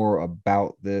little more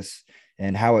about this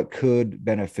and how it could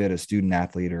benefit a student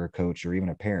athlete or a coach or even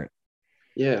a parent?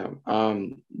 Yeah,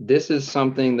 this is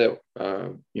something that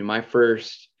my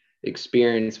first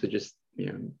experience with just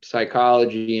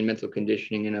psychology and mental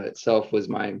conditioning in of itself was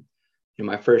my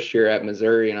first year at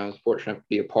Missouri, and I was fortunate to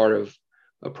be a part of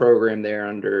a program there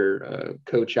under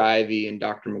Coach Ivy and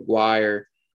Dr. McGuire,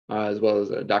 as well as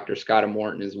Dr. Scott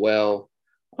Morton as well.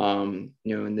 And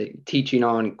the teaching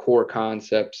on core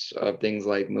concepts of things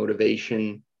like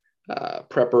motivation,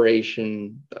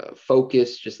 preparation,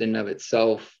 focus just in and of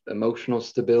itself, emotional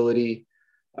stability,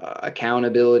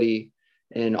 accountability,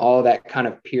 and all that kind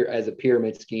of as a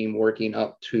pyramid scheme working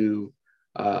up to,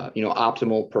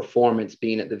 optimal performance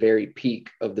being at the very peak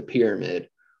of the pyramid.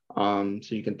 So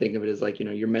you can think of it as like,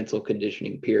 your mental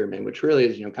conditioning pyramid, which really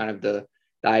is, kind of the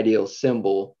ideal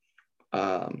symbol,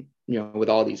 with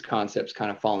all these concepts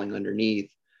kind of falling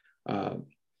underneath. But,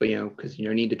 because,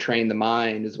 you need to train the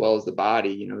mind as well as the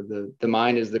body. The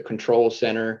mind is the control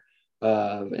center,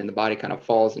 and the body kind of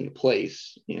falls into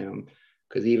place,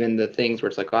 because even the things where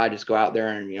it's like, I just go out there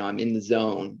and, I'm in the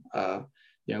zone.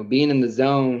 Being in the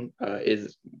zone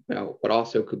is, what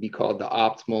also could be called the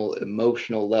optimal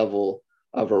emotional level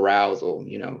of arousal.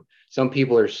 Some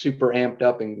people are super amped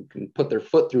up and can put their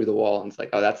foot through the wall, and it's like,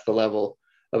 oh, that's the level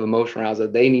of emotional arousal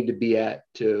they need to be at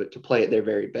to play at their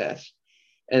very best.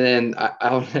 And then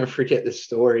I'll never forget this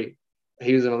story.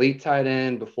 He was an elite tight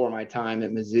end before my time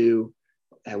at Mizzou.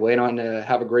 I went on to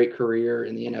have a great career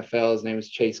in the NFL. His name was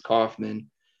Chase Kaufman.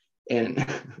 And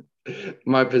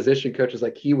my position coach was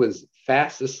like, he was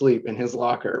fast asleep in his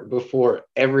locker before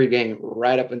every game,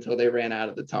 right up until they ran out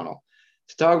of the tunnel.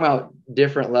 It's talking about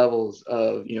different levels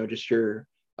of, just your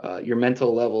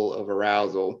mental level of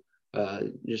arousal,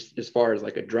 just as far as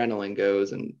like adrenaline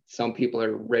goes. And some people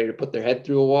are ready to put their head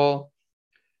through a wall.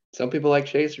 Some people like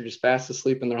Chase are just fast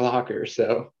asleep in their locker.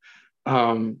 So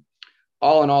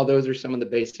all in all, those are some of the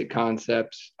basic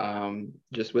concepts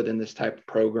just within this type of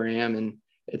program. And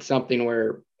it's something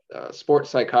where sports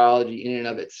psychology in and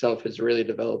of itself has really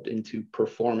developed into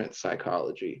performance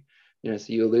psychology. So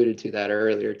you alluded to that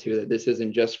earlier too, that this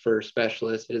isn't just for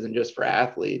specialists. It isn't just for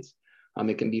athletes.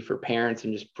 It can be for parents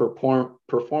and just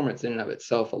performance in and of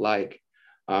itself alike.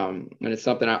 And it's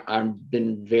something I've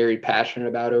been very passionate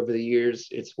about over the years.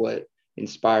 It's what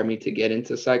inspired me to get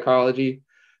into psychology,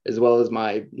 as well as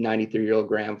my 93-year-old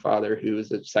grandfather, who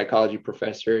was a psychology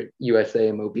professor at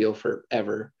USA Mobile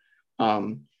forever.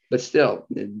 But still,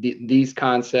 these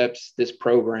concepts, this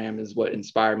program is what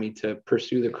inspired me to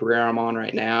pursue the career I'm on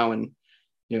right now. And,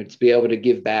 to be able to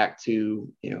give back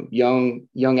to,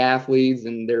 young athletes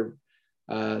and their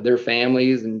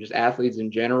families and just athletes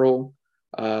in general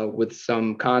with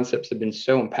some concepts that have been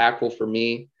so impactful for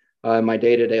me in my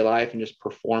day-to-day life and just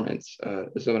performance.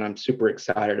 Is something I'm super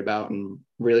excited about and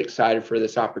really excited for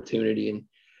this opportunity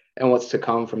and what's to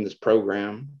come from this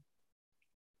program.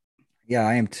 Yeah,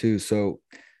 I am too. So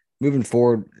moving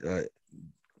forward,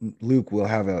 Luke will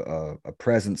have a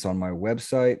presence on my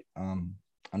website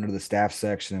under the staff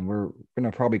section. And we're going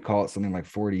to probably call it something like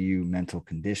 40U mental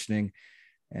conditioning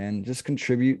and just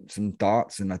contribute some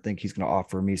thoughts. And I think he's going to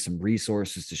offer me some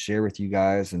resources to share with you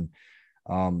guys. And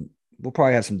we'll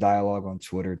probably have some dialogue on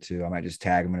Twitter too. I might just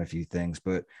tag him in a few things,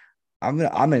 but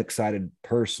I'm excited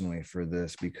personally for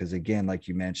this because, again, like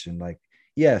you mentioned, like,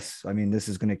 yes, I mean, this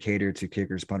is going to cater to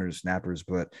kickers, punters, snappers,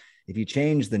 but if you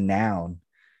change the noun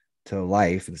to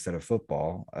life instead of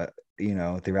football,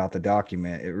 throughout the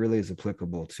document, it really is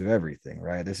applicable to everything,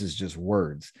 right? This is just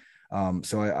words.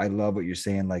 So I love what you're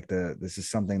saying. Like this is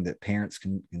something that parents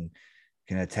can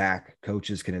attack,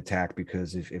 coaches can attack,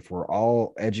 because if we're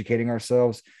all educating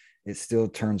ourselves, it still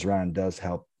turns around and does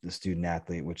help the student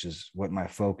athlete, which is what my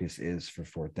focus is for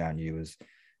Fourth Down U is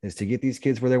to get these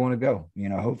kids where they want to go.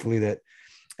 Hopefully that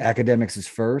academics is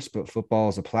first, but football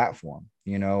is a platform,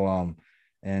 and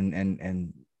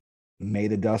may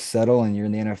the dust settle and you're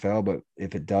in the NFL, but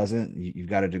if it doesn't, you've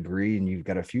got a degree and you've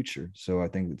got a future. So I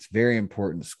think it's very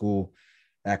important to school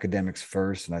academics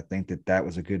first. And I think that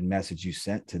was a good message you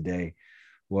sent today,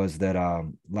 was that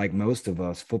like most of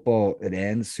us, football, it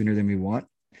ends sooner than we want.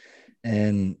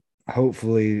 And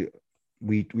hopefully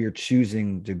we are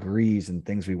choosing degrees and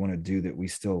things we want to do that we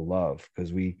still love,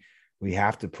 because we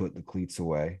have to put the cleats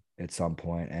away at some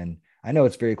point. And I know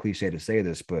it's very cliche to say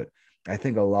this, but I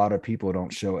think a lot of people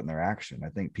don't show it in their action. I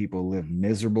think people live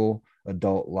miserable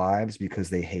adult lives because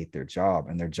they hate their job,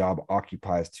 and their job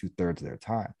occupies 2/3 of their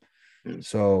time.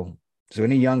 So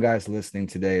any young guys listening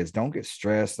today is, don't get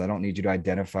stressed. I don't need you to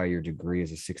identify your degree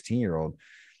as a 16-year-old.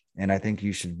 And I think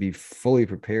you should be fully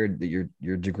prepared that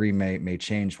your degree may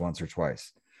change once or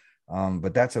twice.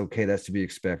 But that's okay. That's to be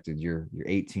expected. You're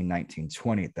 18, 19,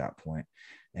 20 at that point,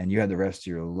 and you have the rest of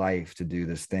your life to do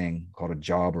this thing called a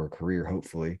job or a career,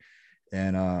 hopefully.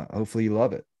 And hopefully you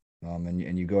love it.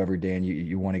 And you go every day and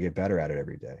you want to get better at it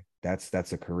every day.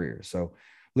 That's a career. So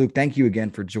Luke, thank you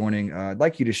again for joining. I'd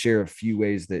like you to share a few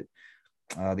ways that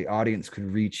the audience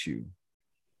could reach you.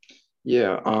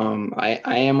 Yeah, I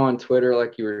am on Twitter,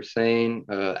 like you were saying,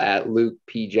 at Luke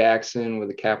P. Jackson with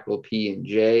a capital P and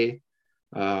J.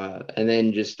 And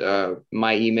then just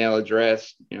my email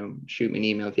address, shoot me an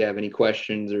email if you have any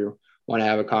questions or want to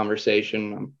have a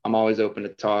conversation. I'm always open to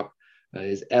talk.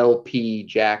 Is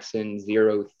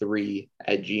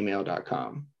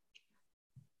lpjackson03@gmail.com.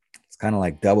 It's kind of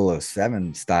like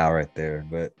 007 style right there,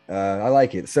 but I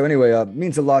like it. So anyway, it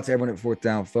means a lot to everyone at Fourth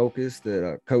Down Focus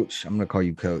that Coach, I'm going to call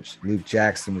you Coach, Luke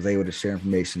Jackson was able to share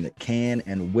information that can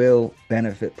and will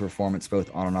benefit performance both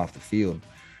on and off the field.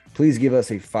 Please give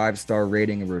us a 5-star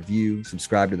rating, a review,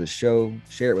 subscribe to the show,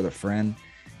 share it with a friend.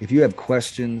 If you have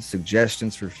questions,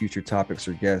 suggestions for future topics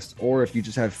or guests, or if you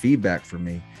just have feedback for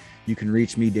me, you can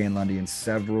reach me, Dan Lundy, in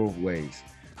several ways.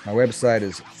 My website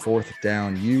is Fourth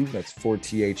Down U. That's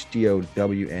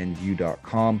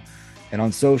 4THDOWNU.com. And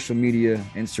on social media,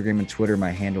 Instagram and Twitter, my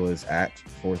handle is at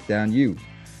Fourth Down U.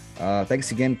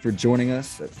 Thanks again for joining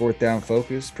us at Fourth Down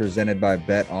Focus, presented by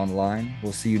Bet Online.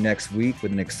 We'll see you next week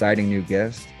with an exciting new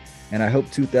guest. and I hope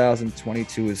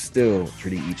 2022 is still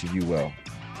treating each of you well.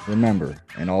 Remember,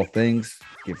 in all things,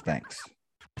 give thanks.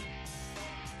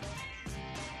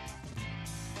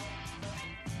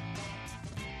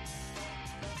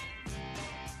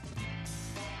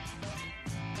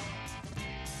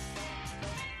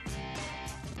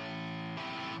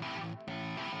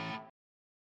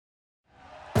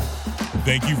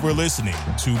 Thank you for listening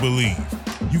to Believe.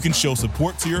 You can show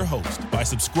support to your host by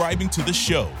subscribing to the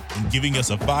show and giving us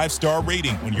a 5-star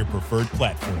rating on your preferred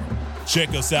platform. Check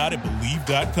us out at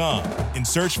Believe.com and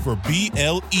search for BLEAV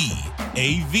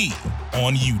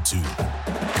on YouTube.